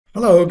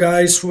Hello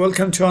guys,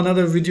 welcome to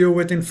another video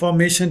with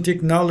information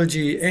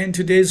technology. In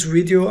today's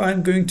video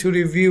I'm going to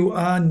review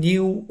a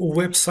new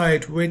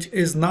website which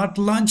is not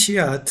launched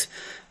yet.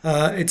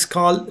 It's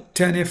called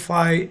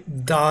tenfy.io.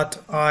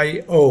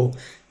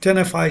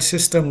 Tenify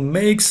system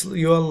makes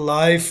your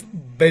life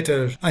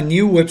better. A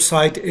new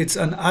website, it's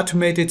an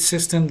automated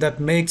system that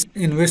makes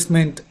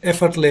investment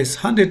effortless,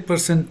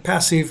 100%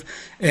 passive,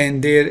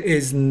 and there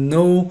is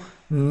no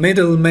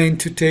middleman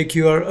to take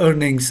your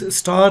earnings.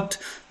 Start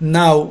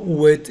now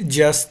with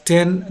just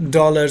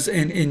 $10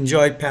 and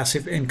enjoy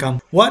passive income.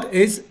 What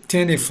is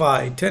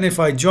Tenify?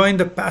 Tenify, join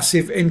the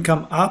passive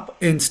income app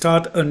and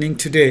start earning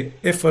today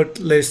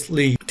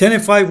effortlessly.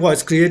 Tenify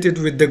was created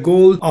with the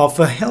goal of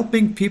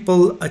helping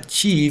people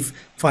achieve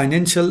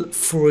financial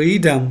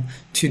freedom.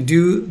 To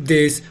do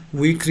this,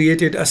 we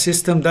created a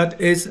system that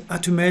is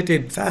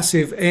automated,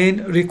 passive,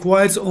 and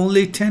requires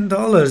only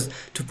 $10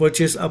 to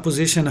purchase a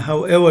position.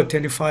 However,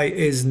 Tenify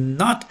is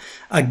not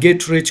a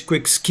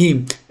get-rich-quick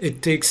scheme.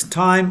 It takes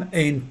time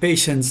and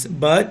patience,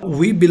 but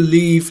we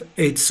believe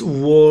it's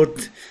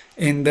worth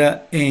in the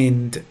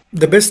end.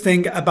 The best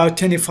thing about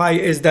Tenify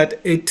is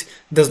that it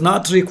does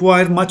not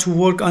require much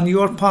work on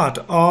your part.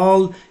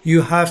 All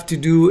you have to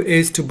do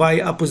is to buy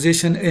a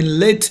position and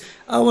let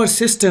our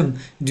system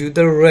do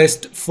the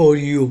rest for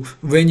you.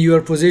 When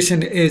your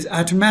position is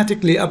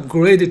automatically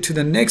upgraded to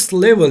the next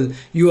level,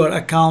 your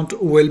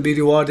account will be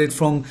rewarded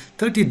from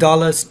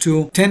 $30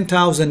 to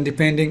 $10,000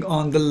 depending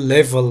on the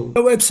level.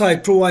 The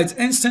website provides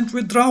instant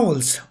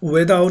withdrawals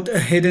without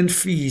hidden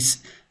fees.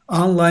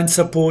 Online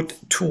support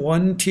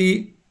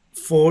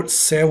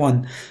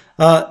 24/7.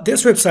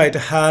 This website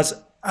has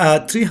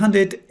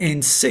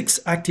 306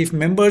 active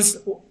members,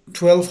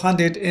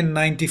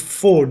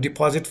 1,294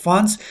 deposit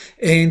funds,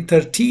 and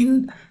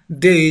 13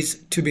 days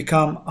to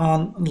become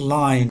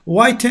online.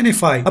 Why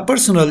Tenify? A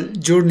personal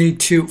journey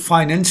to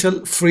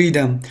financial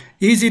freedom.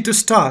 Easy to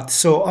start.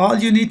 So all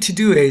you need to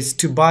do is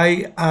to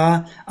buy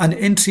an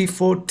entry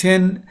for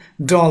 $10,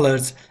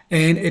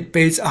 and it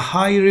pays a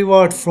high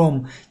reward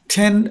from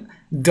 $10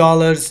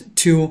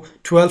 to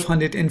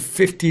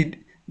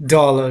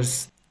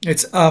 $1,250.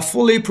 It's a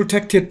fully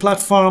protected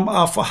platform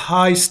of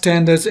high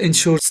standards,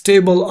 ensures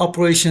stable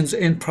operations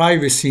and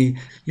privacy.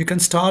 You can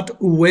start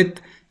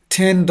with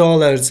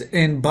 $10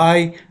 and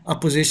buy a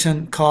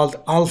position called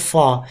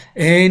Alpha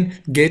and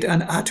get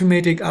an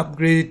automatic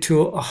upgrade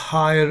to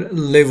higher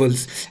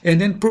levels. And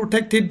then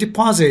protected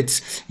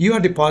deposits. Your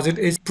deposit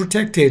is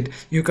protected.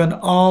 You can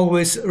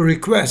always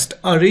request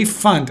a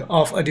refund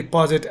of a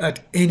deposit at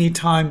any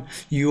time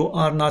you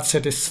are not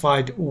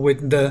satisfied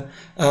with the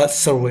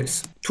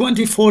service.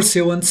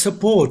 24/7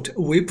 support.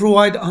 We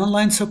provide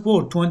online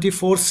support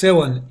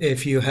 24/7.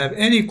 If you have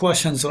any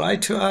questions,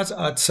 write to us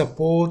at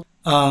support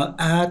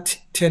at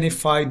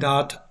tenfy.io.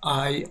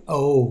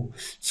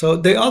 So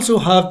they also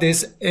have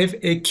this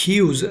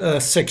FAQs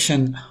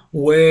section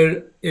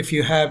where if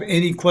you have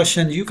any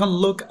questions, you can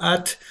look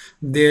at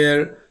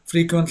their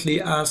frequently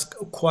asked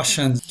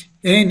questions.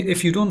 And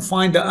if you don't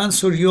find the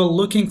answer you're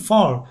looking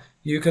for,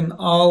 you can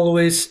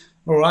always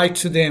write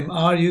to them,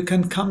 or you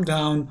can come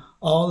down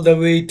all the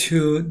way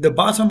to the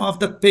bottom of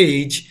the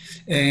page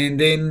and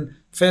then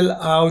fill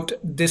out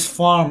this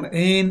form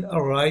and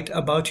write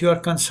about your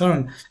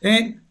concern,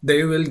 and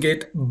they will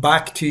get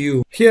back to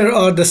you. Here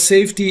are the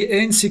safety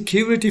and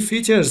security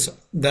features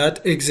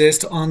that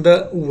exist on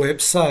the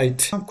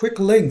website. Some quick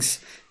links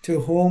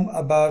to Home,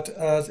 About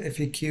Us,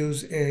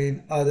 FAQs,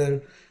 and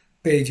other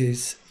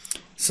pages.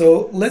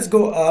 So let's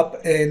go up,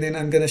 and then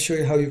I'm going to show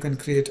you how you can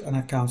create an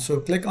account.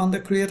 So click on the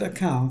create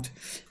account.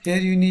 Here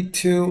you need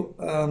to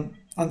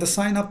on the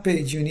sign up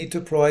page, you need to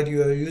provide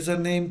your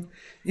username,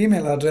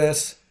 email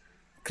address,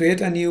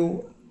 create a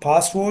new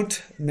password.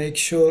 Make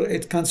sure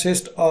it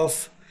consists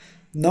of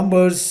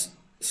numbers,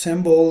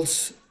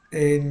 symbols,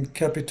 and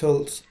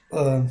capital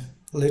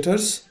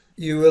letters.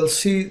 You will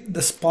see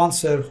the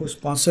sponsor who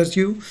sponsors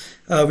you.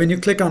 When you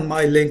click on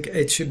my link,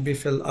 it should be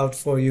filled out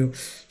for you.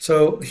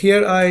 So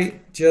here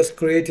I just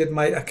created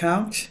my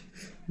account.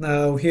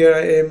 Now here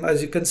I am.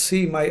 As you can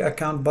see, my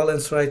account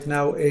balance right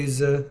now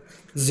is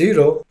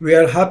 0. We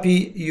are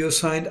happy you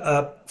signed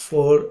up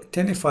for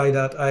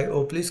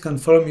tenfy.io. Please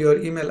confirm your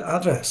email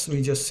address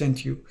we just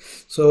sent you.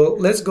 So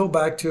let's go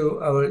back to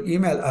our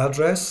email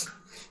address,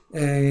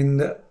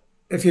 and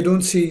if you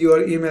don't see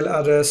your email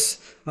address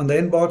on the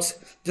inbox,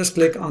 just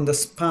click on the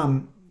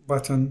spam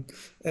button,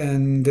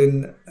 and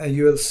then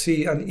you will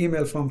see an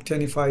email from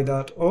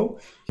tenfy.io.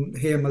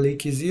 Here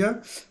Malik is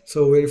here,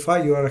 so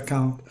verify your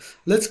account.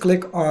 Let's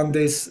click on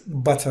this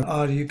button,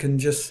 or you can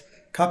just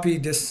copy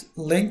this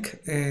link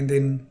and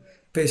then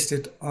paste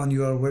it on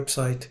your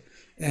website.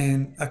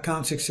 And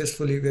account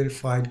successfully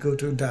verified. Go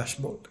to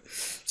dashboard.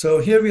 So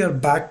here we are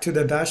back to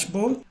the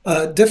dashboard.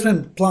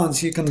 Different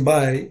plans you can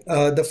buy.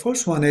 The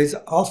first one is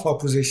alpha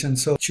position.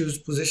 So choose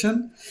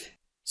position.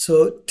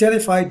 So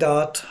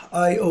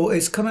tenfy.io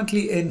is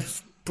currently in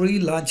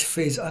pre-launch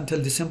phase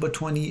until December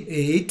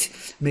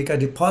 28. Make a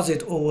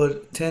deposit over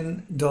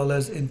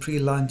 $10 in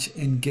pre-launch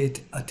and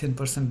get a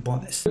 10%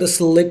 bonus. The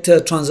select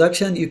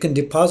transaction, you can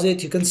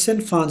deposit, you can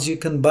send funds, you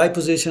can buy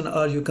position,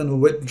 or you can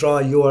withdraw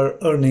your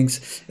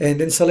earnings. And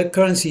then select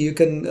currency, you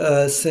can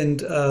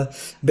send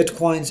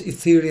Bitcoins,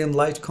 Ethereum,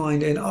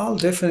 Litecoin, and all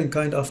different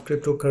kind of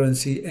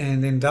cryptocurrency.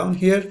 And then down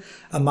here,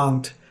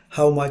 amount,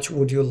 how much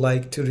would you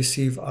like to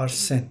receive or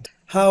send?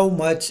 How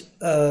much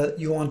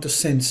you want to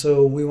send.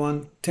 So we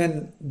want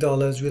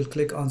 $10. We'll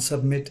click on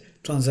submit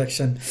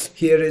transaction.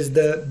 Here is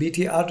the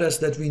BT address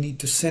that we need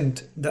to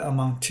send the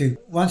amount to.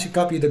 Once you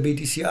copy the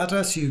BTC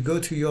address, you go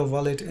to your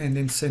wallet and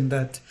then send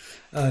that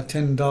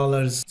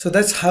 $10. So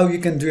that's how you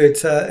can do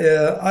it.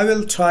 I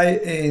will try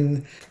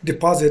and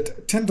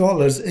deposit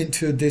 $10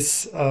 into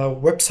this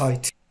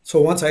website. So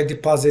once I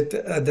deposit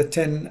the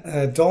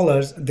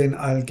 $10, then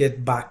I'll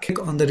get back. Click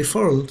on the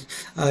referral.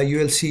 You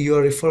will see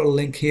your referral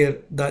link here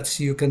that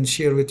you can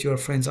share with your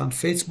friends on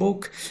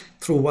Facebook,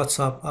 through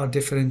WhatsApp, or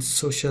different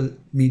social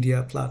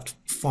media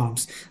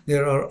platforms.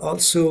 There are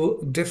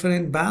also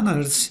different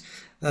banners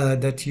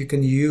that you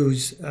can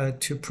use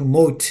to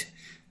promote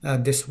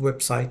this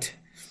website.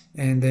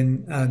 And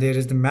then there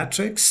is the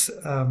metrics.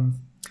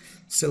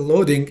 Still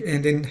loading,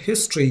 and in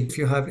history, if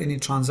you have any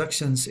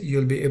transactions,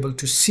 you'll be able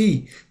to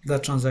see the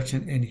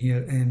transaction in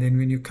here. And then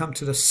when you come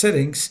to the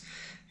settings,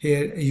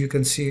 here you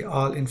can see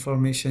all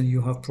information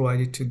you have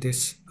provided to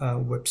this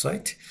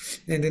website.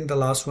 And then the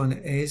last one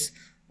is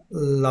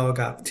log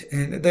out,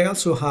 and they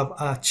also have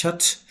a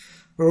chat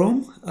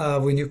room.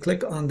 When you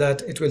click on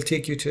that, it will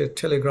take you to a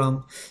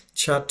Telegram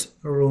chat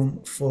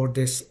room for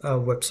this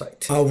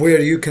website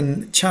where you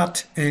can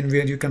chat and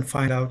where you can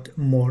find out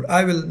more.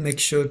 I will make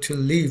sure to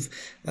leave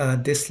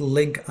this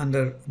link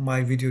under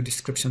my video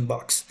description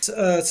box.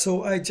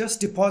 So I just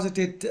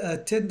deposited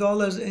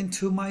 $10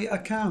 into my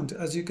account.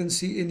 As you can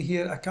see in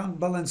here, account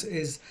balance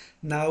is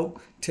now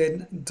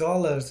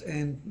 $10,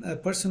 and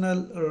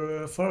personal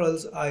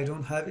referrals, I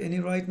don't have any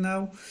right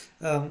now.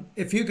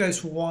 If you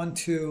guys want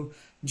to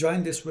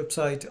join this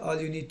website, all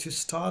you need to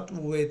start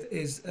with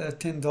is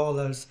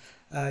 $10.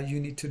 You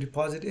need to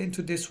deposit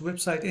into this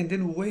website and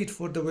then wait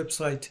for the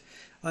website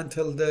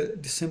until the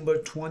December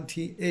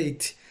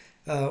 28th.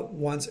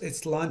 Once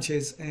it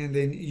launches, and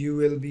then you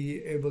will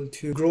be able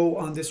to grow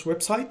on this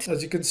website.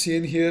 As you can see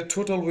in here,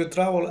 total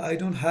withdrawal, I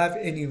don't have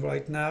any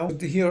right now.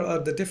 Here are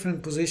the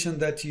different positions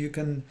that you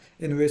can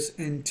invest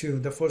into.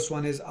 The first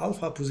one is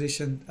alpha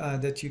position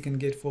that you can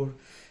get for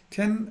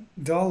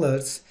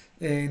 $10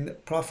 in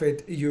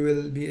profit. You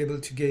will be able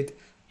to get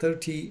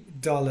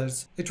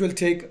 $30. It will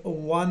take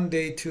 1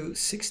 day to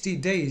 60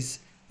 days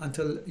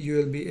until you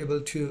will be able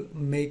to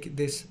make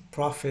this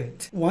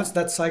profit. Once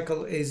that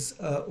cycle is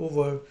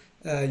over,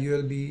 you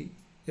will be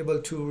able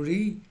to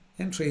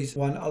re-entry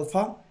one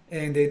alpha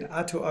and then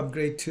auto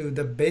upgrade to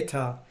the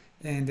beta,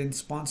 and then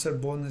sponsor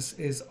bonus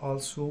is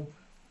also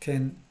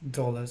 $10.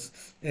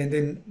 And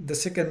then the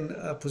second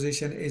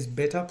position is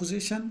beta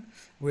position,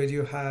 where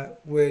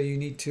you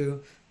need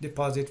to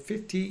deposit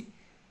 $50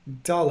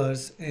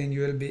 and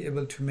you will be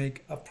able to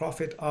make a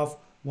profit of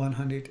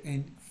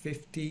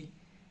 $150.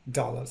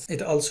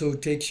 It also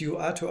takes you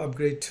auto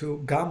upgrade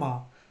to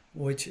gamma,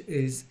 which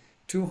is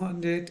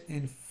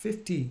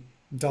 $250,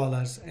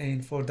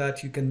 and for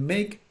that you can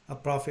make a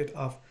profit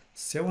of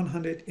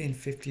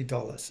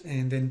 $750.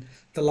 And then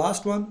the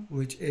last one,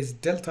 which is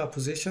delta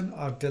position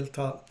or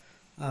delta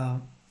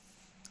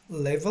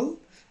level,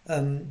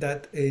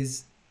 that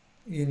is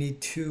you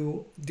need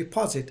to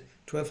deposit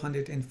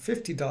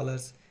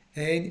 $1,250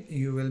 and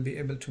you will be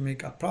able to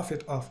make a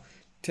profit of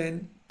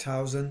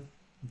 $10,000.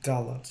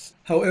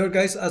 However,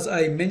 guys, as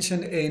I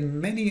mentioned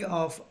in many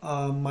of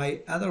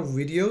my other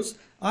videos,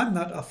 I'm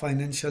not a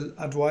financial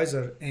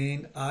advisor,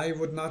 and I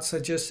would not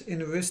suggest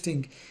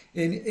investing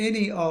in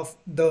any of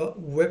the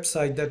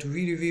website that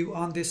we review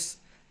on this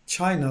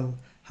channel.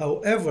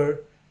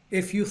 However,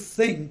 if you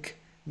think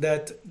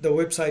that the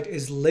website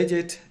is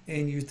legit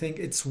and you think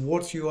it's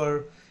worth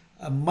your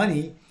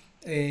money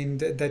and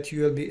that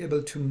you will be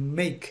able to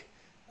make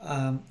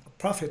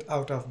profit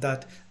out of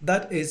that,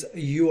 that is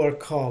your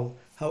call.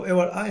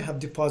 However, I have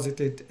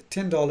deposited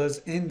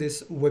 $10 in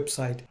this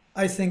website.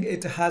 I think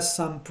it has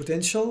some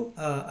potential.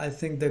 I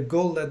think the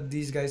goal that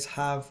these guys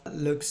have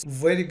looks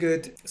very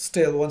good.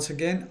 Still, once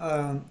again,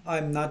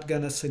 I'm not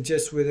gonna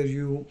suggest whether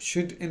you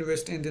should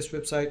invest in this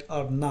website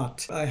or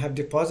not. I have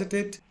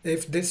deposited.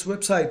 If this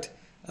website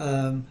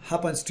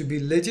happens to be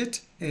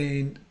legit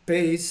and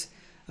pays,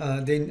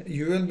 then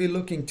you will be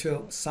looking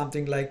to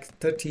something like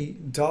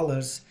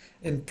 $30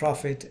 in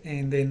profit,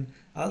 and then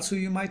also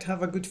you might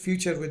have a good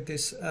future with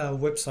this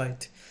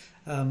website.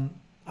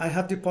 I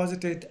have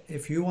deposited.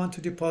 If you want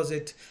to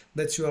deposit,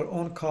 that's your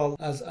own call,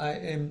 as I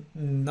am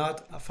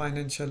not a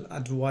financial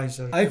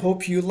advisor. I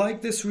hope you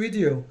like this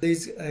video.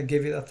 Please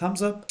give it a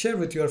thumbs up, share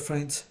with your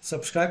friends,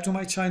 subscribe to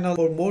my channel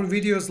for more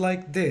videos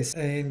like this.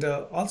 And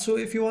also,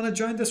 if you want to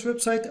join this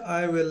website,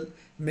 I will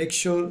make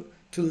sure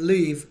to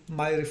leave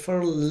my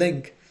referral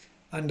link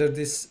under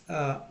this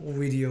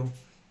video,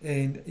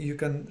 and you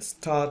can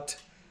start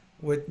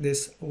with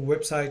this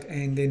website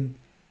and then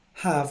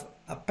have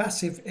a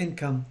passive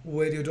income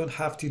where you don't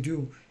have to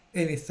do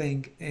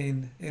anything,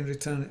 and in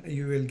return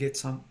you will get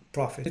some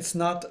profit. It's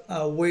not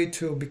a way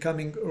to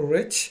becoming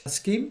rich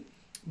scheme,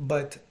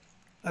 but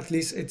at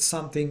least it's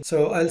something.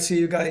 So I'll see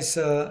you guys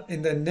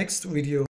in the next video.